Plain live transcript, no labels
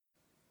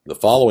The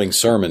following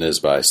sermon is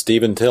by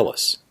Stephen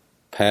Tillis,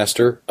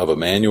 pastor of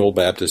Emmanuel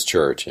Baptist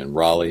Church in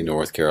Raleigh,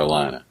 North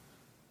Carolina.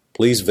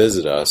 Please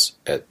visit us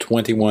at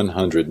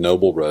 2100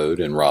 Noble Road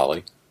in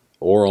Raleigh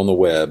or on the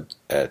web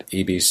at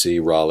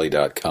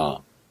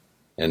ebcraleigh.com.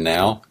 And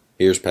now,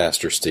 here's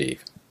Pastor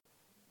Steve.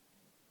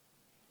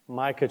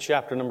 Micah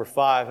chapter number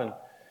 5, and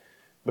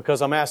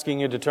because I'm asking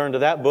you to turn to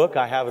that book,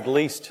 I have at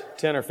least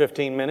 10 or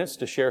 15 minutes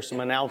to share some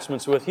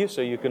announcements with you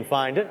so you can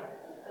find it.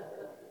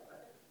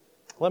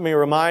 Let me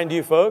remind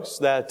you folks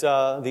that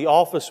the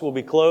office will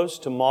be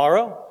closed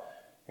tomorrow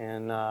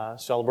in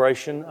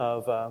celebration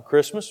of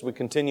Christmas. We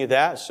continue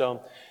that,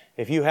 so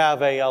if you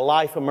have a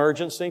life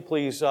emergency,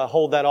 please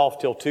hold that off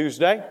till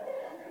Tuesday.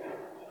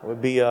 It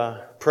would be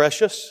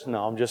precious.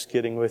 No, I'm just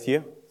kidding with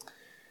you.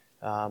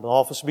 The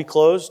office will be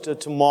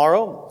closed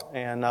tomorrow,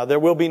 and there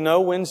will be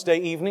no Wednesday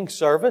evening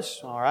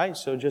service. All right,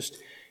 so just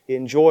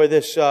enjoy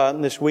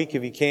this week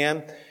if you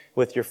can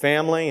with your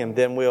family, and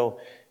then we'll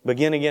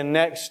begin again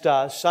next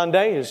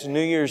Sunday is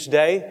New Year's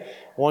Day.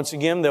 Once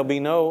again, there'll be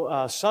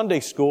no Sunday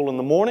school in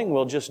the morning.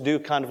 We'll just do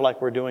kind of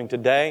like we're doing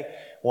today,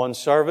 one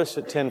service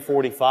at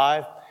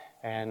 10:45,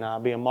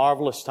 and be a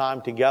marvelous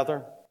time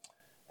together.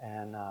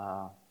 And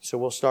so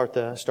we'll start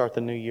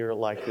the new year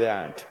like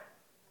that.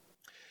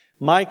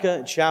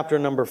 Micah chapter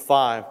number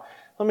 5.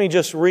 Let me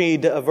just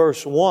read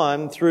verse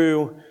 1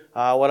 through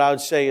what I would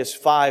say is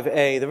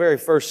 5a. The very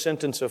first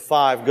sentence of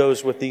 5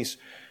 goes with these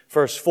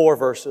first 4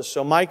 verses.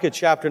 So Micah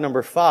chapter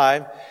number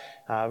 5,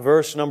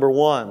 verse number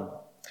 1.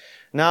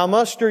 Now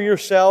muster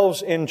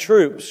yourselves in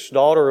troops,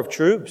 daughter of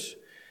troops.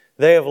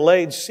 They have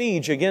laid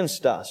siege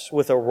against us.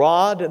 With a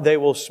rod they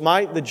will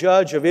smite the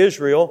judge of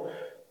Israel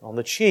on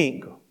the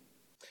cheek.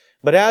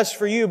 But as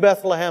for you,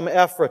 Bethlehem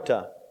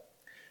Ephratah,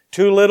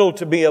 too little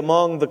to be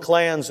among the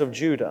clans of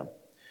Judah,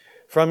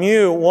 from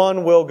you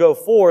one will go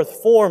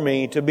forth for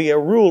me to be a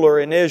ruler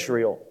in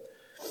Israel.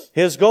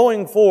 His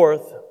going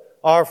forth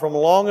are from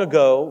long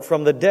ago,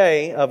 from the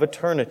day of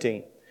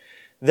eternity.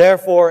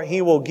 Therefore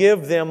he will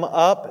give them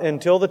up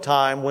until the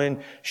time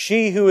when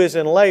she who is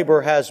in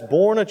labor has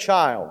borne a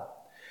child.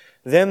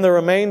 Then the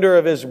remainder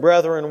of his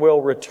brethren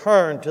will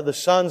return to the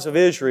sons of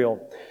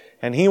Israel,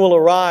 and he will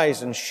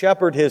arise and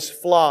shepherd his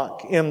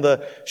flock in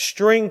the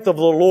strength of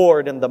the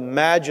Lord and the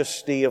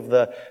majesty of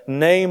the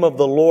name of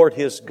the Lord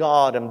his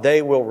God, and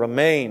they will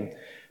remain,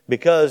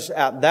 because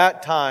at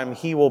that time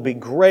he will be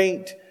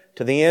great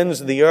to the ends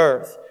of the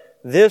earth.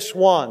 This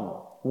one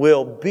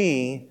will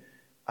be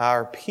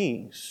our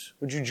peace.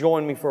 Would you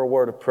join me for a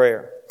word of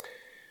prayer?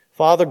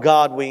 Father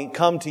God, we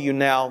come to you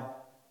now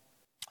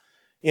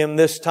in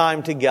this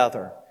time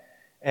together,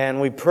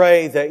 and we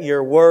pray that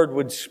your word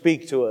would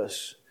speak to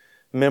us,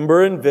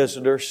 member and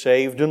visitor,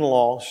 saved and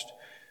lost,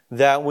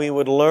 that we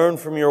would learn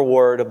from your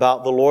word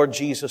about the Lord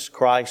Jesus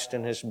Christ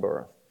and his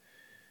birth.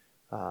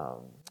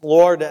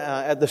 Lord,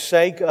 at the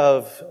sake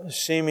of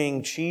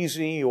seeming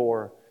cheesy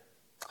or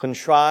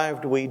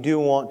contrived, we do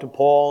want to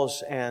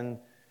pause and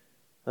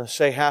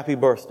say happy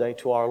birthday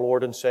to our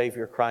Lord and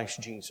Savior Christ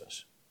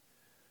Jesus.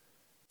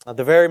 At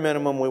the very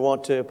minimum, we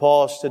want to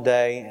pause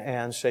today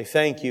and say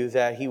thank you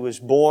that He was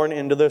born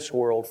into this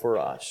world for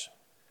us,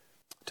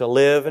 to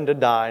live and to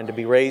die and to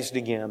be raised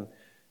again,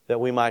 that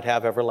we might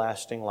have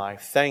everlasting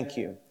life. Thank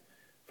you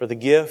for the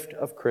gift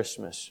of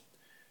Christmas.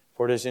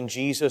 For it is in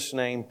Jesus'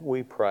 name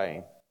we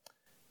pray.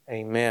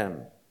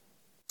 Amen.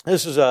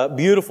 This is a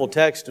beautiful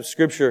text of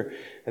Scripture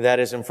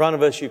that is in front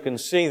of us. You can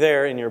see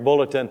there in your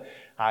bulletin,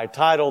 I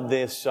titled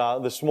this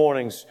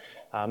morning's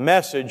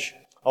message,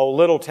 "O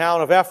Little Town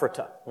of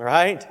Ephratah,"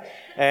 right?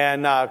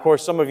 And of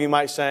course, some of you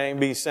might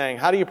be saying,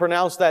 how do you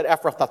pronounce that?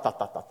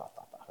 Ephratah,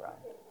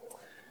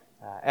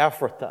 right?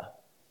 Ephratah.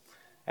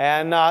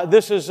 And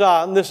this is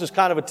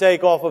kind of a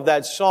take off of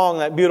that song,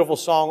 that beautiful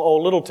song, "O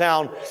Little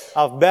Town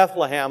of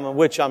Bethlehem,"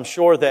 which I'm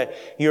sure that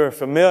you're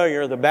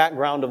familiar. The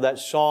background of that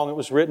song, it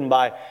was written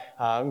by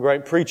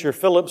great preacher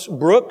Phillips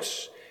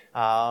Brooks,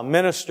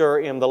 minister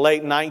in the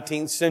late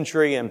 19th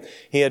century, and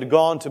he had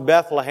gone to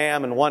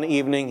Bethlehem, and one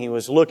evening he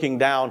was looking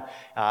down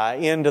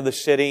into the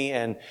city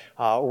and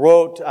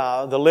wrote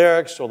the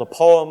lyrics or the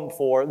poem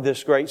for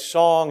this great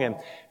song. And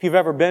if you've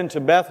ever been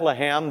to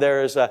Bethlehem,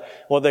 there is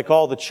what they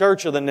call the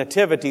Church of the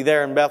Nativity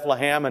there in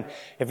Bethlehem, and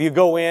if you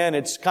go in,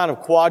 it's kind of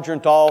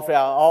quadrant off.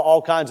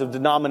 All kinds of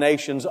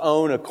denominations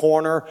own a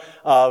corner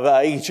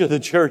of each of the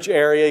church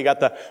area. You got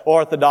the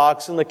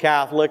Orthodox and the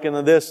Catholic and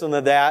the this and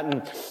the that,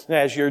 and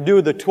as you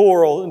do the tour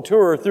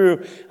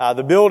through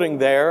the building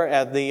there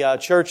at the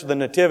Church of the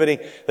Nativity,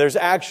 there's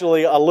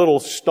actually a little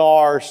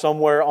star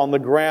somewhere on the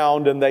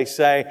ground, and they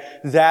say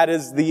that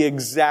is the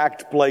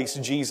exact place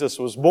Jesus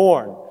was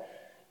born.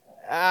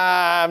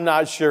 I'm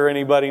not sure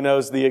anybody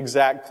knows the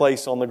exact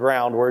place on the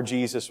ground where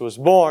Jesus was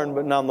born,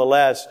 but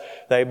nonetheless,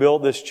 they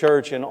built this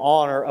church in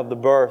honor of the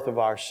birth of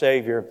our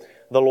Savior,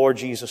 the Lord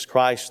Jesus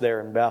Christ, there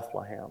in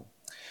Bethlehem.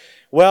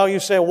 Well, you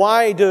say,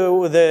 why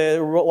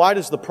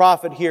does the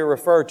prophet here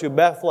refer to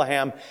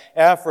Bethlehem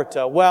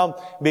Ephratah?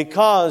 Well,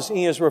 because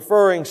he is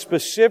referring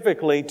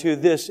specifically to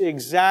this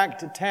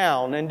exact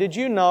town. And did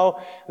you know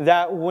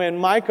that when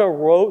Micah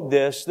wrote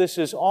this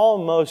is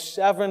almost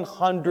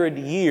 700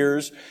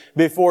 years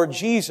before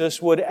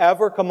Jesus would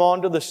ever come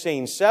onto the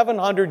scene.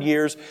 700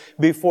 years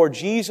before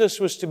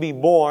Jesus was to be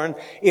born.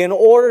 In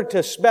order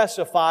to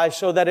specify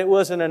so that it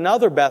wasn't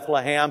another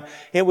Bethlehem,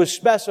 it was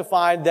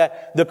specified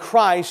that the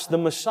Christ, the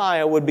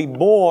Messiah, would be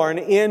born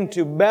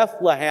into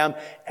Bethlehem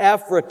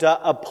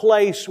Ephratah, a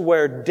place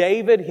where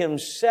David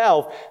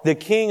himself, the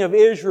king of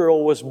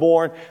Israel, was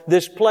born.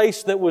 This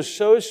place that was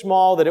so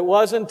small that it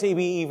wasn't to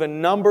be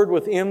even numbered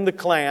within the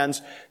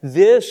clans.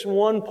 This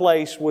one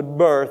place would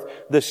birth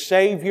the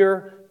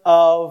Savior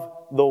of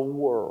the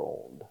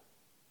world.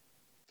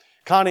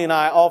 Connie and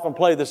I often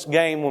play this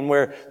game when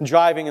we're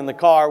driving in the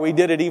car. We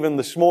did it even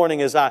this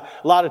morning a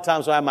lot of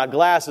times when I have my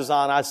glasses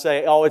on, I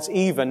say, oh, it's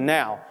even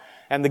now.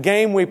 And the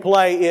game we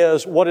play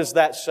is, what does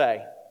that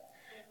say?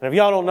 And if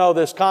y'all don't know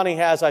this, Connie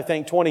has, I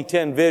think,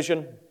 20/10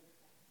 vision.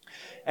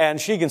 And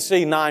she can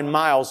see 9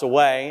 miles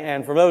away.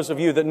 And for those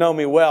of you that know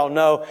me well,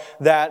 know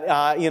that,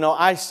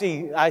 I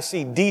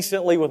see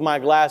decently with my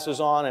glasses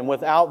on, and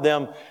without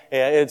them,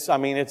 I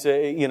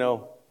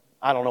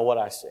don't know what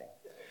I see.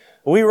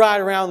 We ride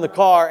around the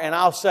car and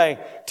I'll say,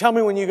 tell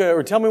me when you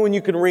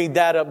can read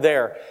that up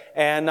there.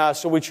 And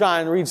so we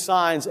try and read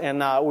signs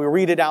and we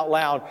read it out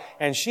loud.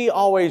 And she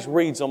always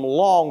reads them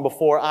long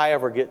before I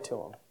ever get to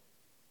them.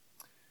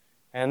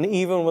 And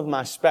even with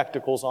my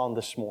spectacles on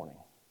this morning,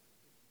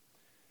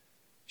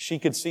 she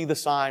could see the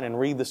sign and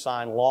read the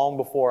sign long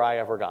before I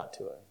ever got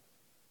to it.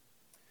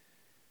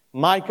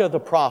 Micah the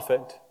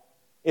prophet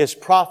is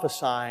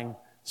prophesying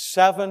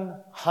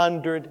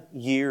 700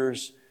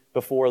 years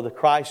before the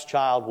Christ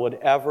child would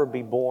ever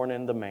be born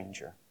in the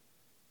manger.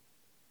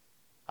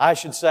 I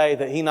should say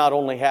that he not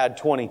only had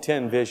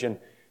 20/10 vision,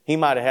 he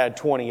might have had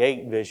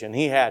 28 vision.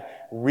 He had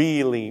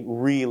really,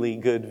 really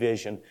good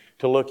vision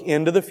to look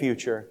into the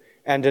future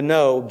and to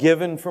know,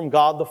 given from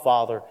God the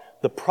Father,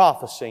 the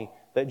prophecy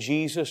that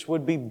Jesus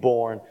would be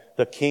born,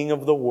 the King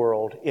of the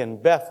world,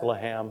 in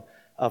Bethlehem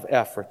of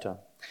Ephratah.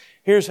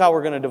 Here's how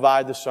we're going to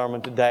divide the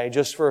sermon today,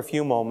 just for a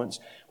few moments.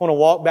 I want to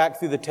walk back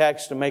through the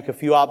text and make a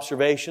few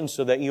observations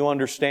so that you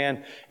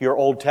understand your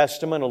Old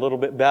Testament a little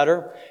bit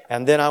better.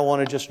 And then I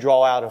want to just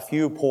draw out a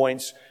few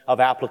points of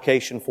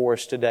application for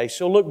us today.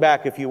 So look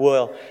back, if you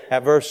will,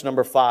 at verse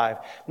number 5.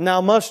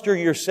 Now muster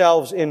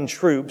yourselves in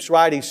troops,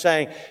 right? He's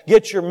saying,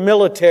 get your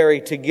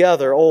military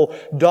together, O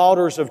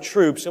daughters of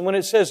troops. And when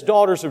it says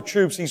daughters of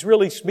troops, he's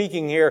really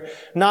speaking here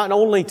not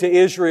only to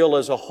Israel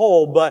as a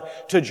whole,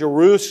 but to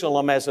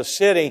Jerusalem as a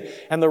city.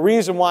 And the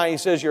reason why he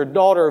says your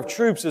daughter of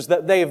troops is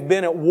that they have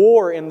been at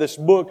war in this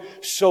book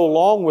so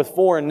long with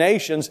foreign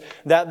nations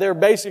that they're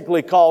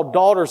basically called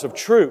daughters of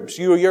troops.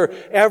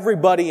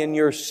 Everybody in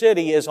your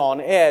city is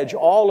on edge.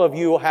 All of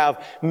you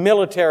have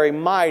military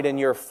might and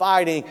you're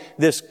fighting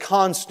this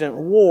constant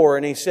war.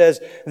 And he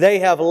says, they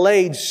have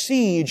laid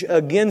siege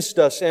against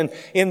us. And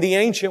in the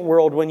ancient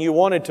world, when you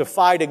wanted to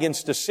fight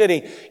against a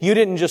city, you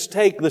didn't just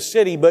take the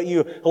city, but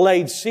you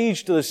laid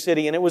siege to the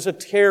city. And it was a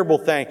terrible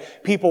thing.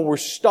 People were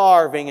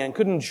starving and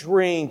couldn't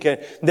drink. And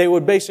they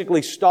would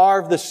basically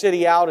starve the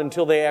city out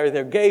until they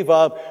either gave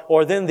up,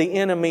 or then the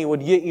enemy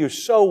would get you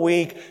so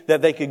weak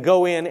that they could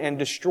go in and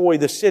destroy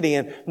the city.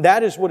 And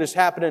that is what is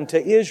happening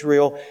to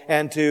Israel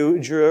and to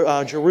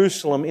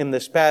Jerusalem in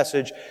this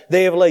passage.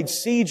 They have laid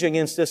siege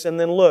against us, and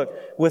then look,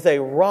 with a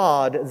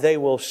rod they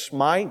will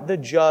smite the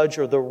judge,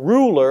 or the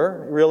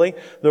ruler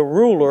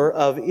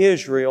of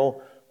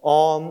Israel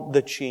on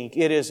the cheek.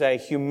 It is a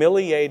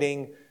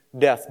humiliating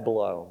death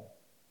blow.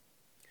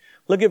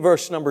 Look at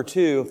verse number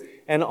 2,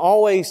 and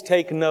always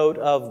take note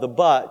of the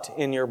but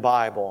in your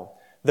Bible.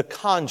 The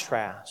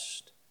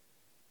contrast.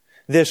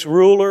 This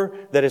ruler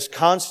that is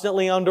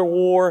constantly under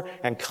war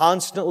and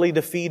constantly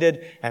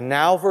defeated. And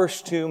now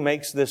verse 2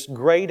 makes this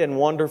great and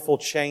wonderful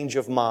change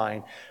of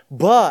mind.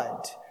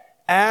 But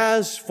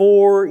as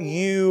for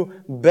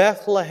you,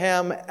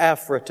 Bethlehem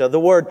Ephratah. The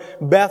word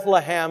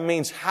Bethlehem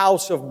means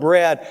house of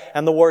bread,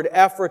 and the word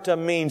Ephratah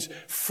means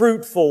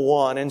fruitful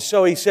one. And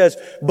so he says,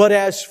 but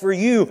as for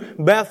you,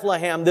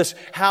 Bethlehem, this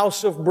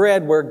house of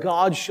bread where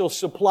God shall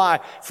supply,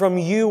 from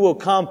you will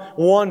come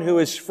one who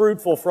is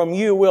fruitful. From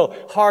you will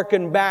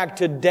hearken back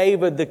to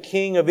David, the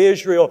king of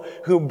Israel,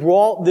 who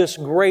brought this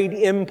great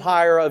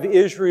empire of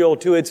Israel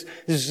to its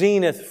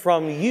zenith.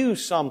 From you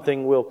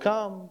something will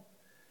come.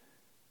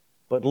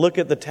 But look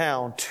at the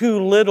town, too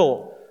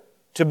little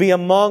to be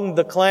among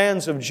the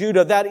clans of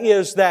Judah. That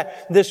is,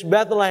 that this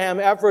Bethlehem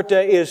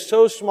Ephratah is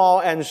so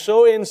small and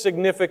so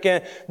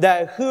insignificant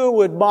that who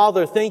would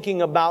bother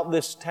thinking about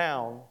this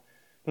town?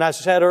 And I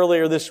said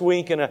earlier this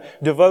week in a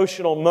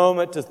devotional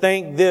moment to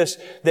think this,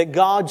 that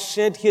God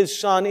sent His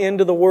Son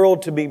into the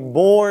world to be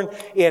born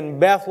in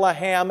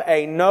Bethlehem,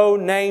 a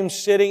no-name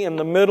city in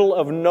the middle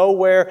of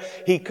nowhere.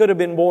 He could have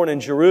been born in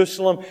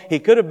Jerusalem. He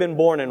could have been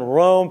born in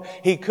Rome.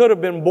 He could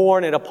have been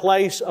born in a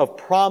place of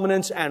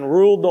prominence and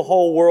ruled the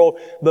whole world.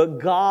 But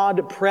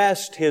God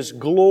pressed His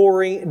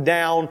glory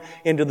down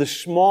into the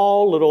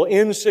small, little,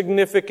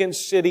 insignificant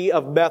city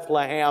of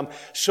Bethlehem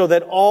so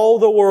that all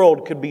the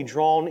world could be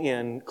drawn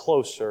in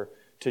closer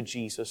to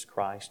Jesus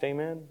Christ.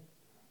 Amen?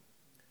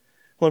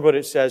 Look what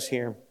it says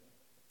here.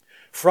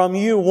 From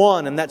you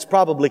one, and that's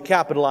probably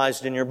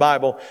capitalized in your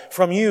Bible,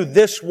 from you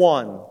this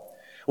one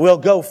will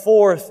go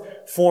forth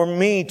for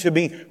me to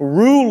be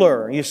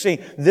ruler. You see,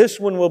 this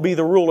one will be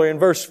the ruler. In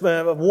verse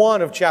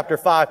 1 of chapter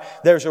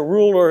 5, there's a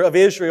ruler of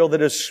Israel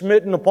that is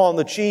smitten upon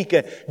the cheek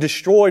and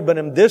destroyed. But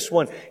in this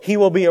one, he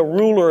will be a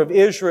ruler of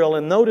Israel.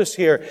 And notice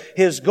here,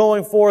 his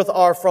going forth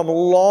are from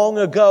long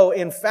ago.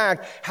 In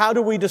fact, how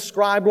do we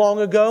describe long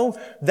ago?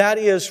 That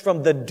is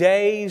from the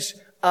days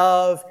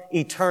of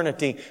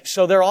eternity.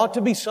 So there ought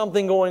to be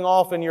something going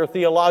off in your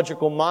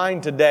theological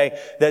mind today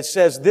that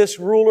says this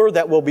ruler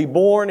that will be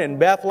born in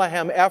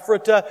Bethlehem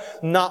Ephratah,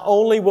 not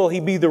only will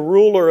he be the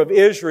ruler of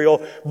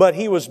Israel, but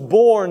he was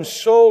born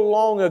so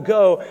long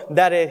ago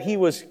that he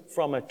was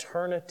from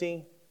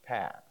eternity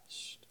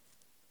past.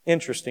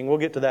 Interesting. We'll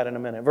get to that in a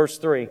minute. Verse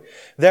 3.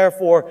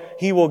 Therefore,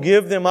 he will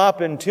give them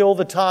up until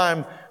the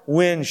time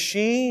when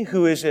she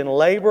who is in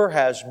labor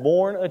has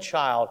borne a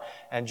child.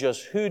 And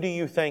just who do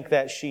you think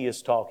that she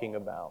is talking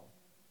about?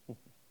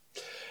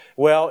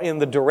 Well, in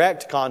the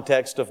direct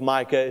context of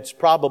Micah, it's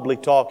probably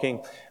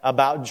talking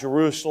about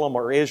Jerusalem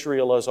or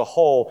Israel as a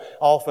whole,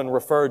 often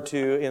referred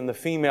to in the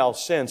female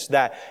sense,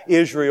 that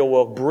Israel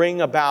will bring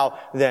about,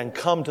 then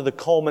come to the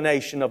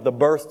culmination of the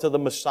birth to the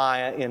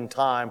Messiah in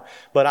time.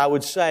 But I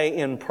would say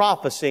in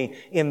prophecy,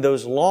 in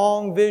those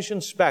long vision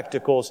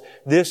spectacles,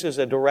 this is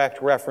a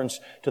direct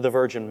reference to the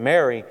Virgin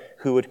Mary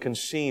who would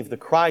conceive the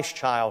Christ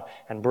child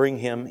and bring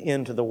Him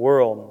into the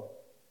world.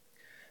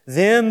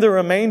 Then the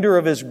remainder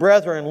of His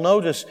brethren,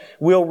 notice,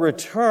 will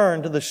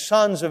return to the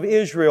sons of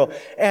Israel,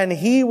 and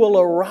He will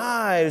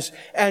arise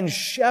and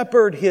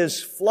shepherd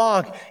His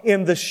flock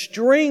in the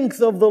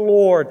strength of the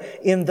Lord,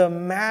 in the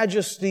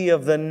majesty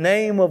of the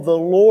name of the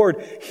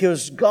Lord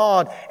His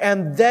God.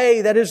 And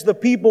they, that is the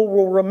people,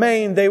 will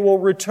remain. They will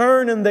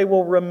return and they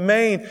will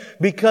remain,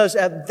 because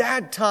at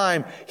that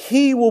time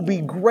He will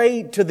be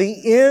great to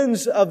the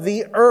ends of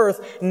the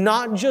earth,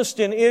 not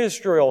just in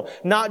Israel,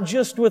 not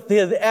just with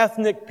the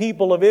ethnic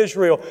people of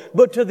Israel,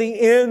 but to the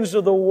ends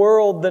of the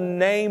world. The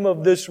name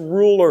of this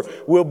ruler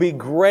will be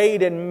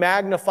great and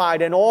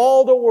magnified, and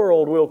all the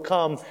world will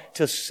come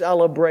to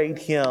celebrate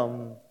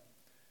Him.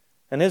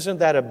 And isn't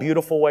that a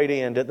beautiful way to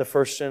end it? The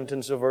first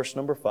sentence of verse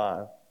number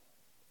 5.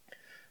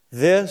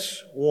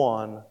 This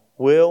one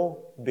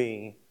will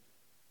be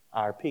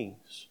our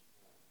peace.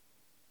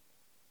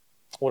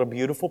 What a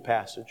beautiful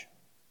passage.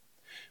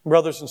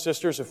 Brothers and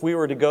sisters, if we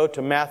were to go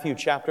to Matthew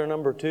chapter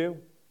number 2,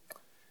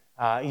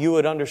 you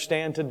would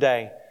understand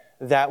today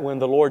that when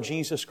the Lord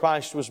Jesus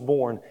Christ was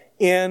born,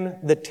 in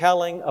the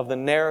telling of the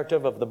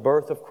narrative of the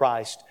birth of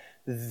Christ,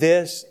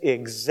 this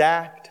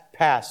exact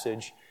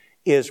passage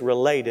is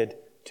related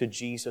to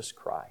Jesus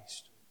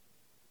Christ.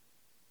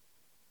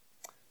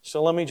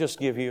 So let me just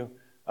give you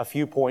a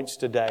few points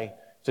today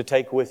to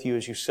take with you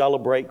as you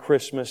celebrate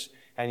Christmas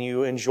and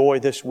you enjoy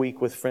this week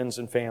with friends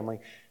and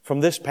family. From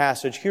this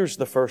passage, here's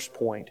the first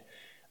point.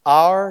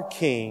 Our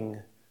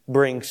King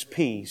brings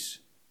peace,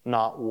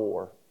 not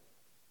war.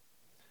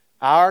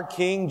 Our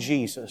King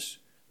Jesus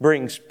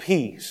brings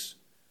peace,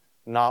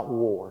 not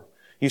war.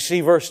 You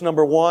see, verse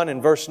number 1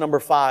 and verse number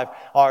 5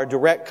 are a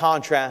direct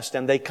contrast,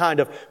 and they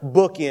kind of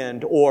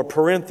bookend or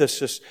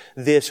parenthesis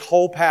this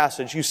whole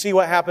passage. You see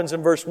what happens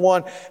in verse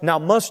 1? Now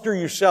muster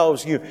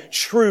yourselves, you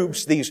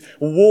troops, these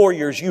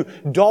warriors, you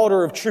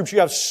daughter of troops.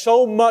 You have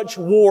so much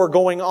war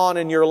going on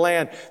in your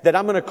land that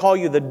I'm going to call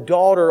you the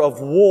daughter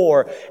of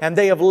war. And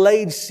they have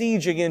laid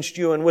siege against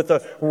you, and with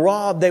a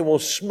rod they will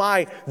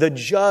smite the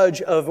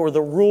judge of, or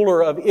the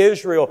ruler of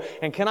Israel.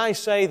 And can I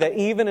say that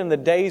even in the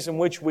days in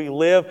which we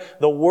live,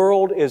 the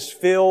world is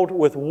filled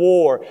with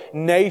war.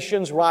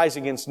 Nations rise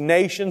against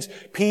nations,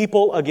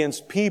 people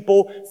against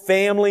people,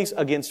 families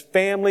against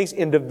families,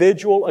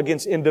 individual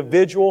against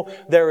individual.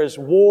 There is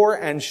war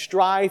and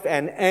strife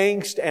and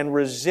angst and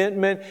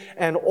resentment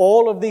and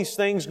all of these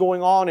things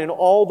going on in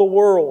all the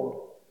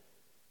world.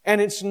 And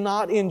it's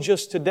not in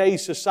just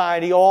today's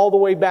society. All the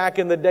way back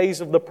in the days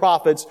of the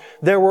prophets,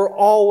 there were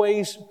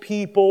always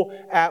people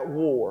at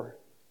war.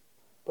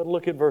 But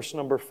look at verse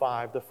number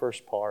 5, the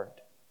first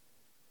part.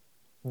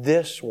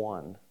 This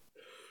one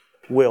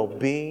will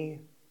be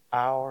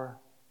our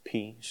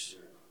peace.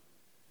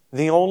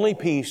 The only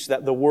peace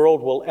that the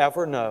world will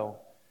ever know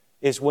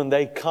is when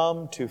they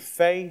come to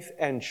faith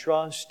and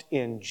trust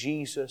in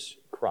Jesus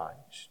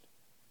Christ.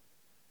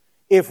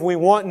 If we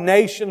want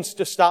nations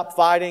to stop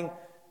fighting,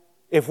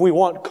 if we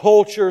want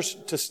cultures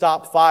to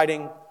stop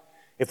fighting,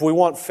 if we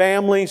want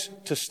families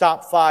to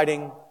stop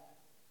fighting,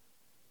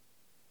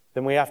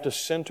 then we have to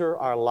center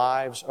our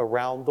lives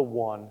around the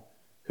one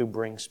who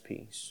brings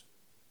peace.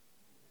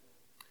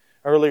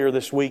 Earlier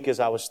this week, as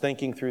I was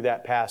thinking through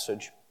that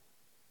passage,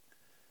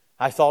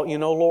 I thought,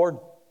 Lord,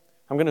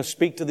 I'm going to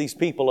speak to these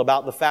people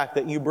about the fact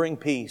that you bring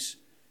peace.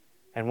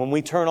 And when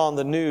we turn on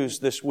the news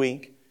this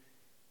week,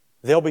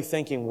 they'll be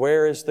thinking,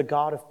 where is the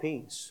God of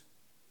peace?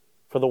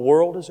 For the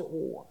world is at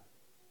war.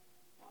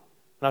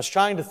 And I was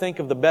trying to think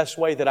of the best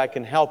way that I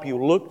can help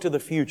you look to the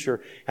future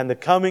and the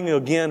coming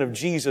again of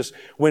Jesus,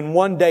 when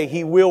one day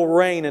He will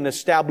reign and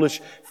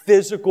establish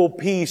physical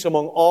peace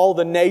among all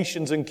the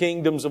nations and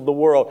kingdoms of the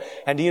world.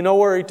 And do you know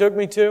where He took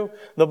me to?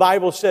 The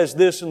Bible says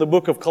this in the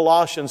book of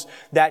Colossians,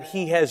 that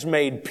He has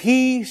made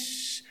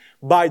peace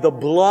by the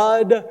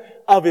blood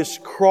of His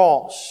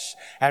cross.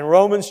 And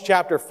Romans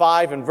chapter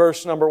 5 and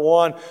verse number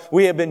 1,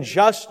 we have been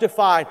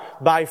justified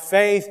by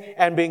faith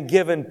and been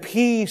given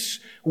peace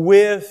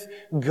with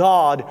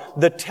God.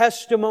 The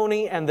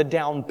testimony and the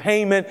down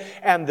payment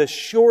and the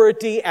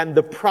surety and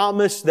the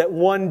promise that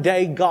one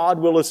day God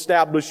will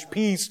establish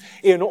peace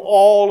in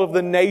all of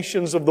the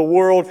nations of the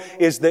world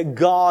is that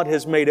God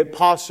has made it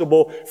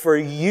possible for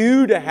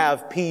you to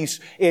have peace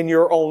in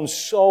your own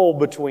soul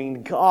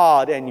between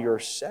God and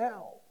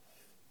yourself.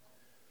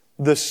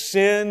 The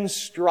sin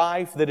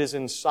strife that is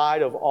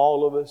inside of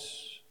all of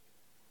us,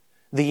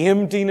 the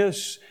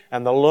emptiness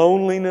and the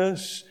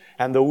loneliness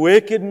and the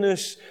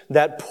wickedness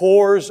that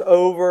pours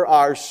over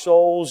our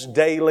souls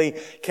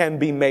daily can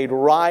be made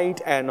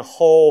right and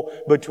whole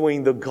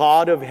between the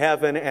God of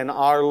heaven and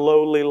our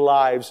lowly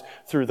lives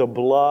through the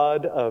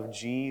blood of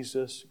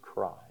Jesus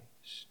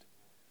Christ.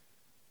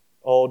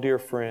 Oh, dear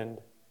friend,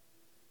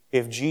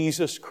 if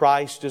Jesus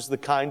Christ is the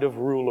kind of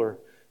ruler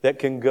that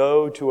can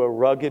go to a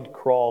rugged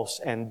cross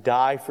and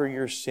die for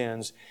your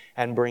sins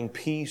and bring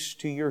peace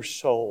to your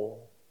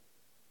soul,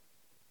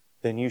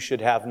 then you should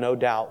have no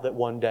doubt that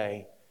one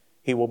day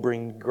He will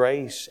bring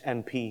grace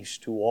and peace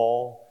to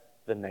all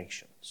the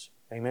nations.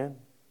 Amen?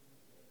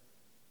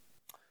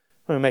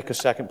 Let me make a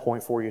second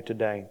point for you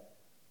today.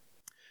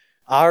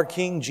 Our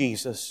King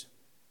Jesus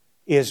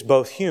is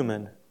both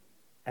human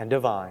and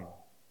divine.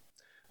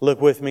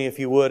 Look with me, if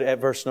you would, at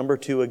verse number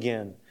 2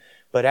 again.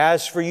 But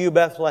as for you,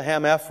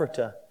 Bethlehem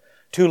Ephratah,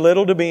 too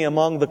little to be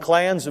among the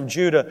clans of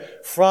Judah,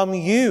 from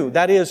you,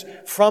 that is,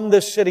 from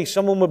this city,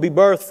 someone will be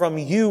birthed. From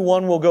you,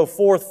 one will go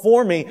forth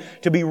for me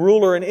to be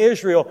ruler in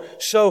Israel.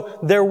 So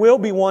there will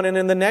be one. And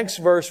in the next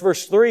verse,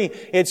 verse 3,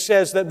 it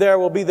says that there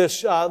will be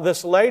this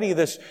lady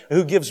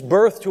who gives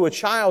birth to a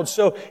child.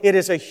 So it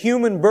is a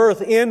human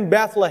birth in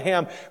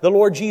Bethlehem. The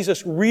Lord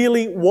Jesus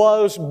really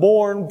was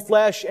born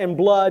flesh and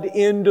blood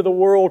into the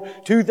world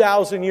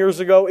 2,000 years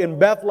ago in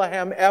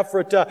Bethlehem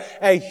Ephratah,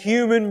 a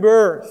human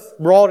birth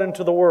brought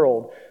into the world.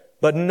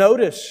 But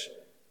notice,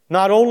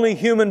 not only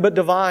human but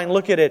divine,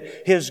 look at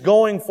it. His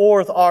going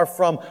forth are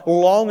from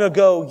long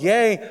ago,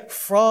 yea,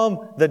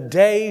 from the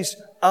days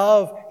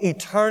of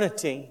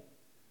eternity.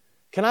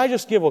 Can I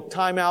just give a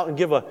time out and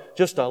give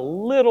just a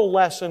little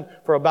lesson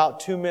for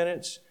about 2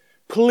 minutes?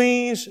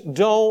 Please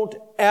don't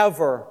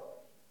ever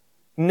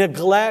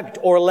neglect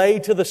or lay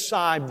to the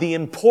side the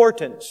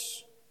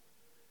importance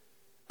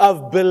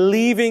of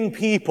believing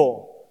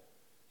people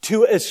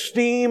to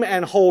esteem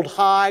and hold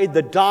high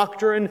the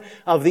doctrine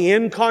of the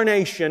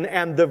incarnation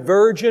and the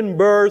virgin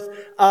birth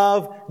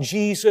of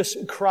Jesus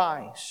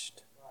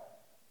Christ.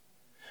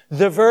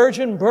 The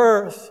virgin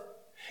birth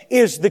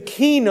is the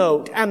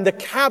keynote and the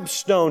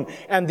capstone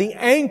and the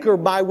anchor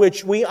by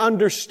which we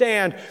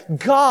understand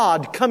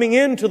God coming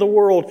into the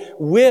world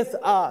with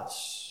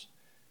us.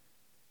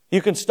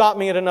 You can stop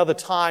me at another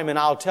time and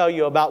I'll tell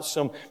you about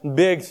some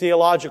big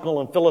theological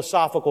and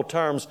philosophical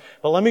terms.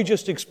 But let me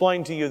just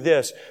explain to you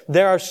this.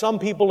 There are some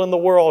people in the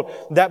world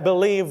that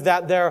believe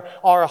that there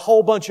are a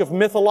whole bunch of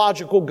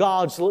mythological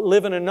gods that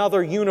live in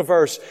another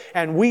universe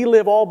and we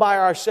live all by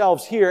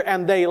ourselves here,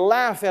 and they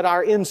laugh at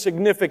our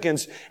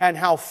insignificance and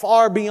how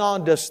far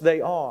beyond us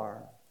they are.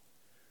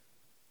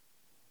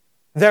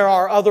 There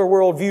are other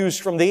worldviews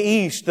from the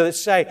East that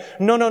say,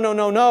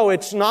 no.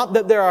 It's not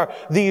that there are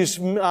these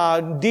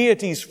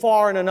deities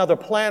far in another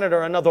planet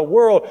or another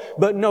world,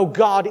 but no,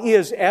 God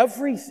is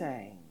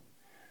everything.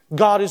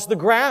 God is the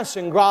grass,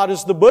 and God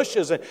is the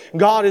bushes, and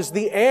God is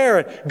the air,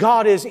 and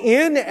God is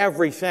in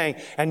everything.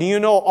 And do you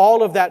know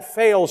all of that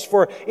fails?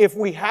 For if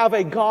we have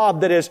a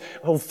God that is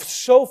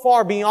so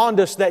far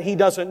beyond us that He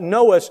doesn't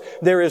know us,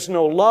 there is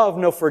no love,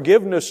 no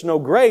forgiveness, no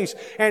grace.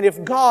 And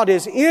if God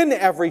is in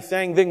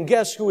everything, then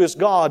guess who is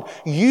God?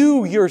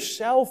 You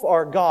yourself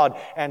are God.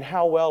 And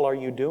how well are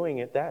you doing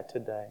at that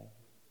today?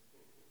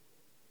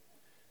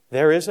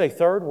 There is a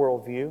third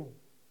worldview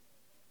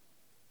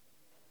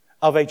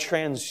of a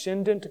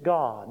transcendent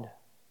God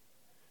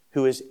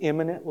who is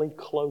imminently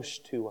close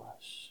to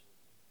us,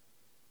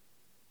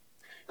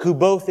 who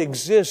both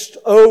exists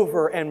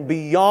over and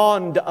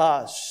beyond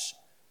us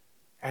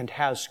and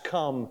has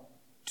come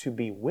to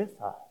be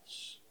with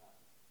us.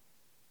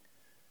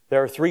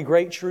 There are 3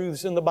 great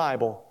truths in the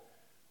Bible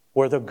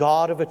where the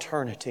God of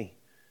eternity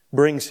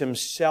brings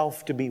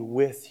Himself to be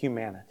with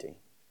humanity.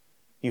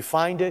 You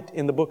find it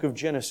in the book of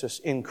Genesis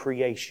in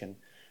creation.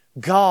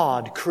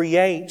 God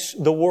creates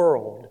the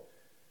world.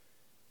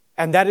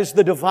 And that is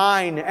the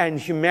divine and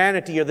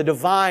humanity, or the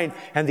divine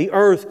and the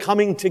earth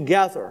coming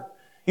together.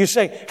 You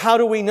say, how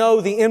do we know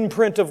the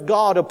imprint of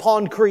God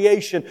upon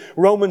creation?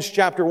 Romans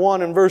chapter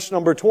 1 and verse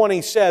number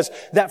 20 says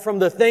that from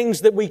the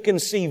things that we can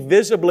see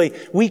visibly,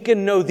 we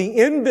can know the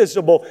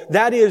invisible.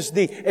 That is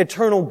the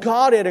eternal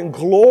Godhead and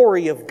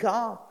glory of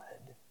God.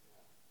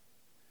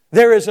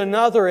 There is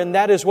another, and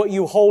that is what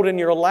you hold in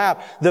your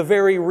lap. The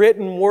very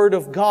written Word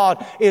of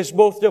God is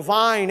both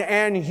divine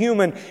and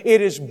human.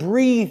 It is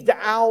breathed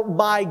out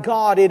by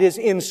God. It is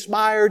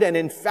inspired and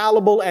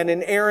infallible and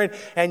inerrant,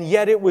 and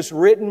yet it was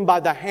written by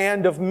the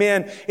hand of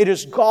men. It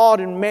is God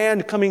and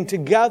man coming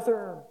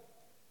together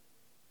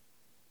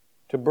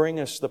to bring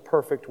us the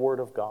perfect Word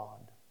of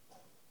God.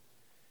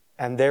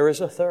 And there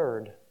is a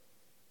third,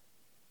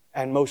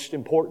 and most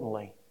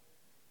importantly,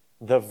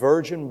 the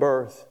virgin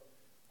birth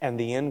and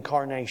the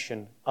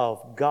incarnation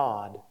of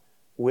God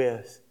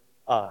with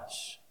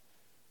us,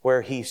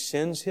 where He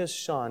sends His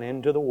Son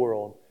into the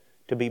world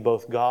to be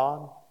both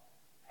God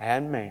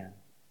and man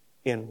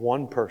in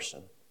one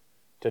person,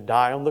 to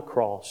die on the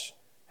cross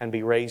and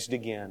be raised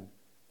again,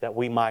 that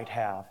we might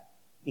have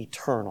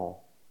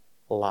eternal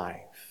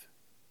life.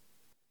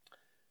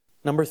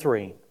 Number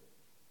 3,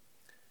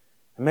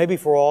 and maybe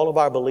for all of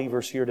our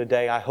believers here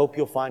today, I hope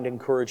you'll find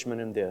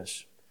encouragement in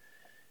this.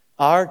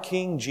 Our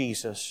King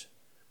Jesus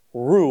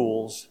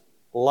rules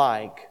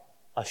like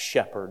a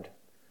shepherd.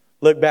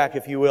 Look back,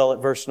 if you will, at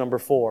verse number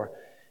 4.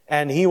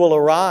 And He will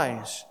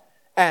arise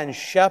and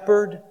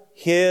shepherd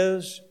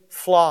His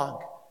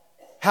flock.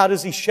 How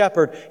does He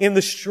shepherd? In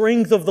the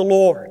strength of the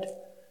Lord.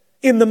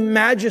 In the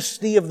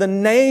majesty of the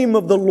name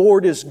of the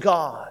Lord is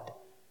God.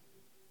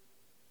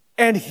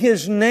 And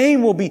His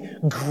name will be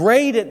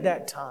great at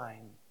that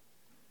time.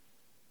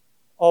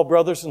 Oh,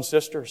 brothers and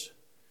sisters,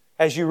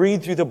 as you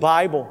read through the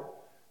Bible,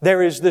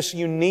 there is this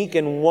unique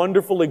and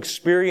wonderful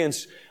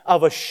experience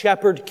of a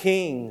shepherd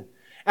king.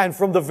 And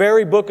from the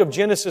very book of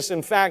Genesis,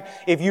 in fact,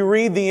 if you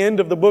read the end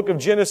of the book of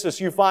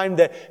Genesis, you find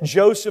that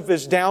Joseph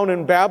is down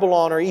in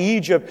Babylon or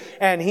Egypt,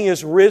 and he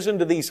has risen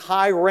to these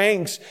high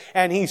ranks,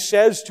 and he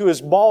says to his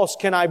boss,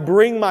 "Can I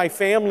bring my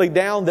family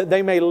down that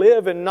they may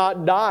live and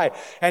not die?"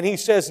 And he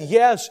says,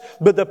 "Yes,"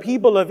 but the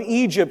people of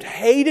Egypt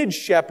hated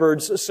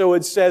shepherds, so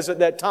it says at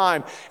that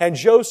time. And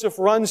Joseph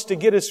runs to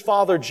get his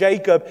father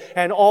Jacob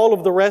and all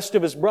of the rest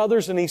of his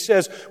brothers, and he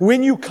says,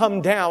 "When you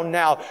come down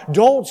now,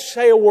 don't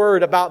say a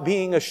word about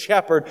being a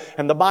shepherd."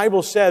 And the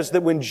Bible says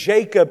that when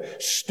Jacob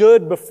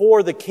stood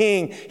before the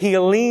king, he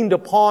leaned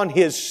upon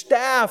his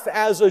staff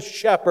as a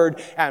shepherd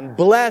and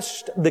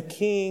blessed the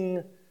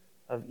king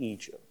of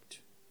Egypt.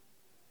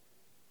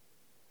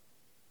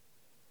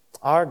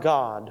 Our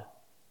God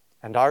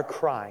and our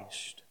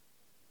Christ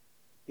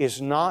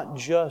is not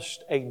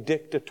just a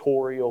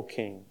dictatorial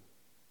king.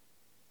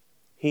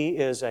 He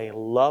is a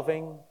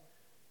loving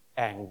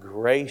and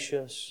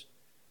gracious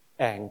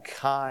and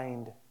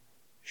kind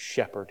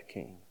shepherd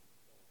king.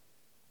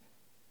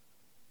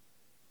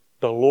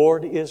 The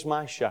Lord is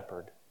my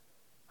shepherd,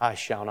 I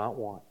shall not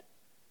want.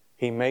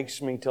 He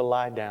makes me to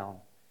lie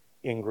down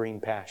in green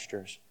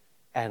pastures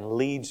and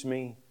leads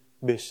me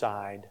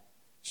beside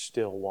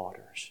still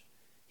waters.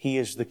 He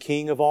is the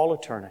King of all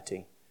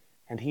eternity,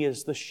 and He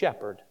is the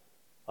shepherd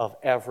of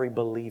every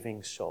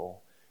believing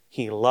soul.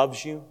 He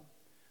loves you.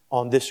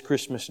 On this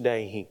Christmas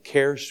day, He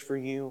cares for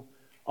you.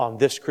 On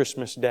this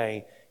Christmas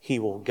day, He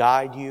will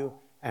guide you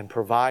and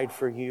provide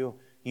for you.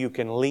 You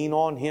can lean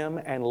on Him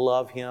and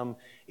love Him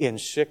in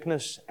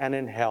sickness and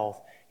in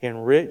health, in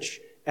rich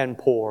and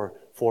poor,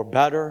 for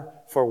better,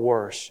 for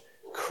worse.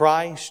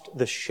 Christ,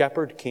 the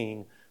Shepherd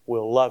King,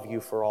 will love you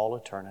for all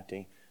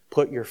eternity.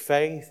 Put your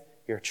faith,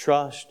 your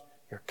trust,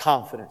 your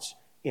confidence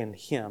in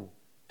Him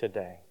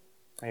today.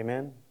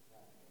 Amen?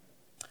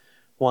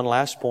 One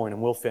last point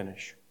and we'll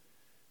finish.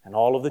 And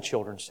all of the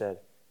children said,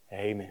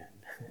 Amen.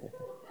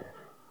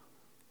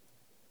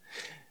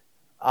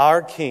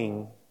 Our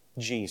King,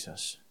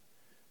 Jesus,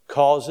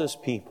 causes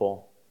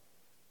people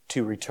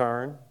to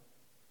return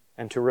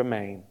and to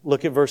remain.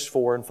 Look at verse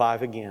 4 and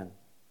 5 again.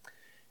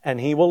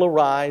 And He will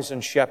arise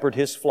and shepherd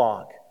His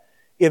flock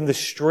in the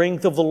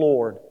strength of the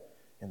Lord,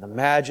 in the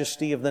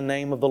majesty of the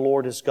name of the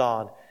Lord is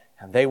God,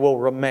 and they will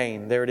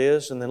remain. There it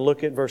is. And then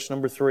look at verse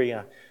number 3.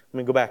 Let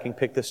me go back and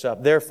pick this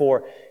up.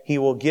 Therefore, He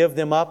will give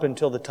them up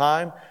until the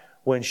time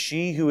when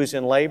she who is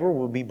in labor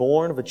will be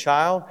born of a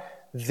child.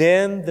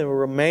 Then the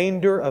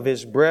remainder of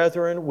His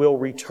brethren will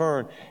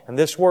return. And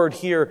this word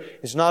here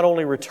is not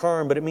only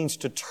return, but it means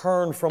to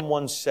turn from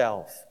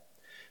oneself.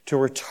 To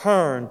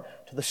return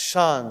to the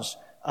sons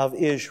of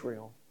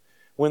Israel.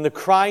 When the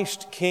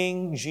Christ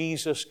King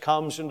Jesus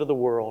comes into the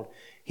world,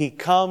 He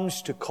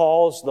comes to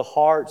cause the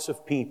hearts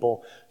of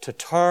people to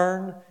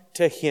turn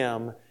to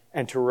Him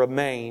and to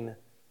remain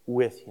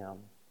with Him.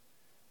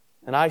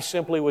 And I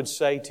simply would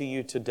say to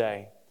you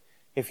today,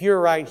 if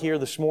you're right here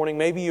this morning,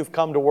 maybe you've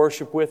come to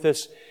worship with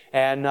us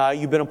and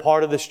you've been a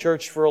part of this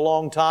church for a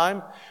long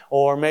time,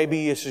 or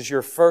maybe this is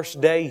your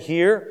first day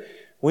here.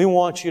 We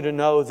want you to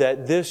know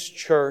that this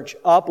church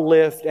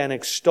uplifts and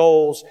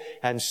extols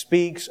and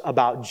speaks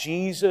about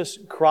Jesus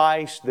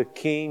Christ, the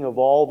King of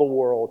all the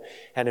world.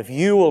 And if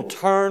you will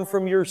turn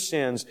from your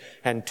sins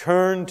and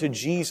turn to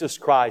Jesus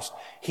Christ,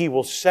 He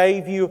will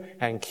save you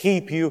and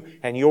keep you,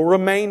 and you'll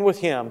remain with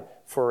Him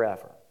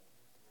forever.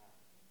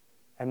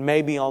 And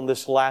maybe on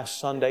this last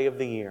Sunday of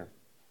the year,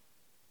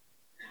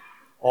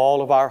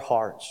 all of our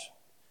hearts,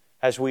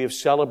 as we have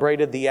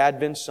celebrated the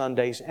Advent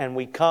Sundays and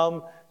we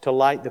come to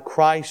light the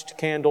Christ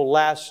candle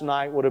last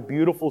night, what a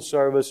beautiful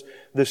service,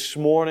 this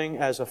morning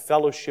as a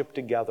fellowship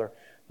together,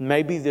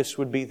 maybe this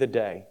would be the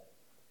day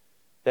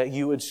that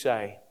you would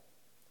say,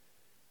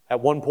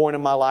 at one point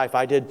in my life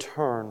I did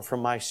turn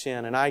from my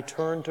sin and I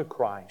turned to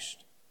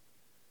Christ,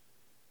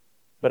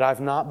 but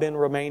I've not been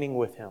remaining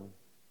with Him.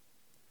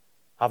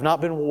 I've not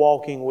been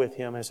walking with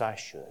Him as I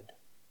should.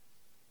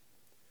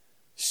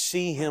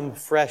 See Him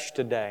fresh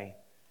today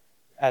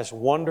as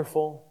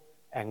wonderful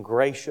and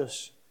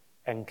gracious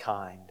and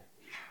kind.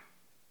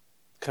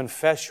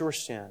 Confess your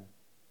sin.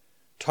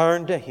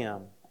 Turn to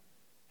Him,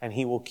 and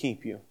He will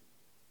keep you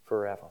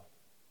forever.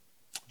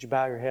 Would you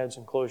bow your heads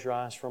and close your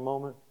eyes for a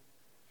moment?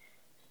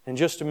 In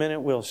just a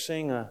minute, we'll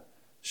sing a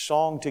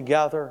song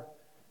together,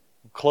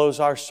 close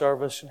our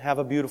service, and have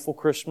a beautiful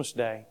Christmas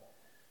day.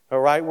 But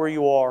right where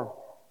you are,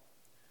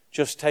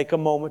 just take a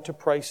moment to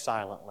pray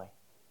silently.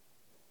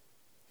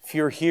 If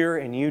you're here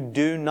and you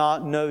do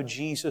not know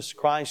Jesus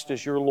Christ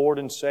as your Lord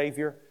and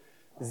Savior,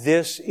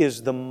 this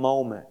is the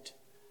moment.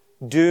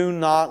 Do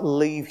not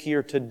leave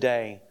here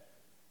today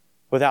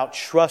without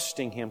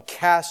trusting Him,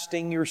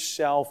 casting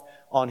yourself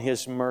on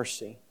His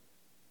mercy.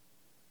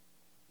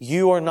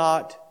 You are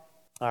not,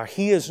 or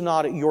He is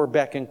not at your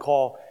beck and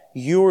call.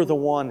 You are the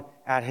one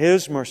at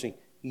His mercy.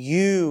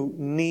 You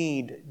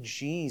need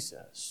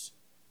Jesus.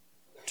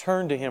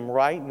 Turn to Him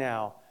right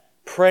now.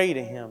 Pray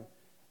to Him.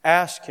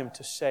 Ask Him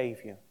to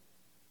save you.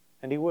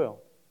 And He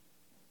will.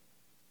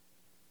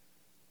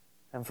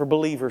 And for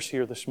believers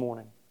here this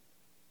morning,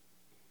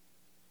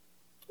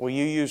 will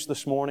you use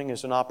this morning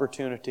as an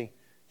opportunity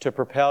to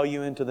propel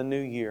you into the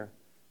new year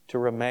to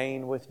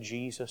remain with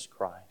Jesus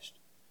Christ,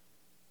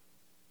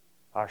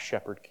 our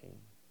Shepherd King?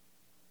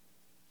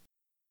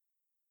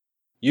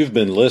 You've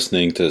been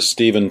listening to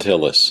Stephen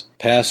Tillis,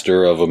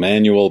 pastor of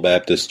Emmanuel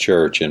Baptist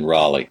Church in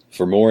Raleigh.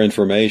 For more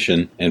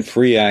information and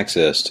free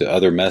access to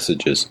other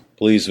messages,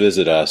 please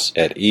visit us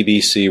at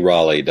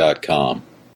ebcraleigh.com.